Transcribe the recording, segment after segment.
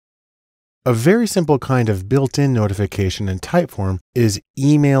A very simple kind of built-in notification in Typeform is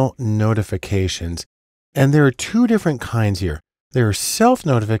email notifications. And there are two different kinds here. There are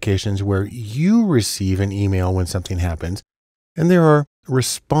self-notifications where you receive an email when something happens. And there are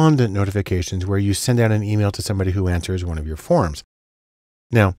respondent notifications where you send out an email to somebody who answers one of your forms.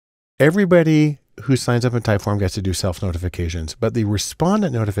 Now, everybody who signs up in Typeform gets to do self-notifications, but the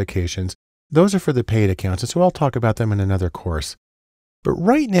respondent notifications, those are for the paid accounts. And so I'll talk about them in another course. But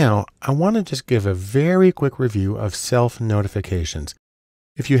right now, I want to just give a very quick review of self-notifications.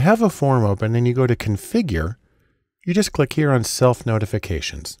 If you have a form open and you go to Configure, you just click here on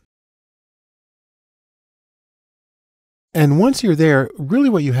Self-Notifications. And once you're there, really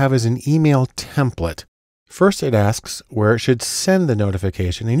what you have is an email template. First, it asks where it should send the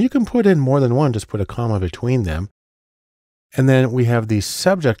notification, and you can put in more than one, just put a comma between them. And then we have the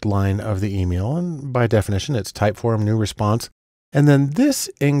subject line of the email, and by definition, it's Typeform new response. And then this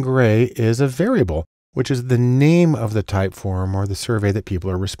in gray is a variable, which is the name of the Typeform or the survey that people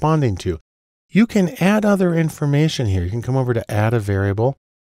are responding to. You can add other information here. You can come over to add a variable,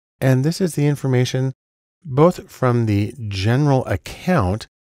 and this is the information both from the general account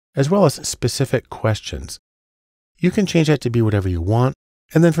as well as specific questions. You can change that to be whatever you want.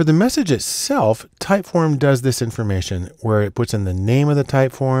 And then for the message itself, Typeform does this information where it puts in the name of the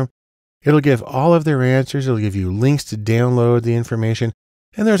Typeform. It'll give all of their answers. It'll give you links to download the information.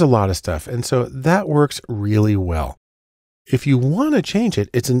 And there's a lot of stuff. And so that works really well. If you want to change it,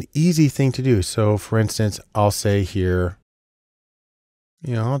 it's an easy thing to do. So for instance, I'll say here,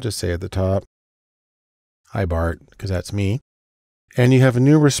 I'll just say at the top, hi Bart, because that's me. And you have a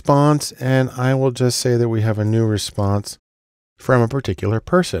new response, and I will just say that we have a new response from a particular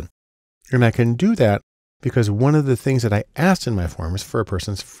person. And I can do that because one of the things that I asked in my form is for a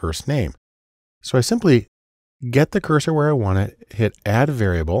person's first name. So I simply get the cursor where I want it, hit add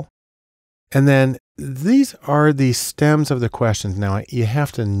variable, and then these are the stems of the questions. Now you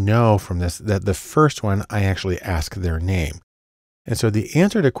have to know from this that the first one I actually ask their name. And so the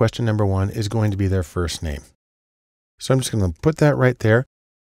answer to question number 1 is going to be their first name. So I'm just going to put that right there,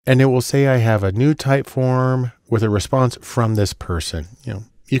 and it will say I have a new Typeform with a response from this person.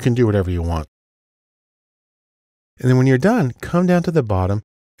 You can do whatever you want. And then when you're done, come down to the bottom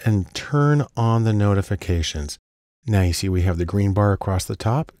and turn on the notifications. Now you see we have the green bar across the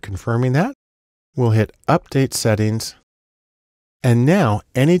top confirming that. We'll hit Update Settings. And now,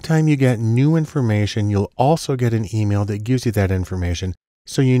 anytime you get new information, you'll also get an email that gives you that information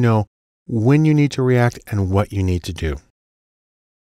so you know when you need to react and what you need to do.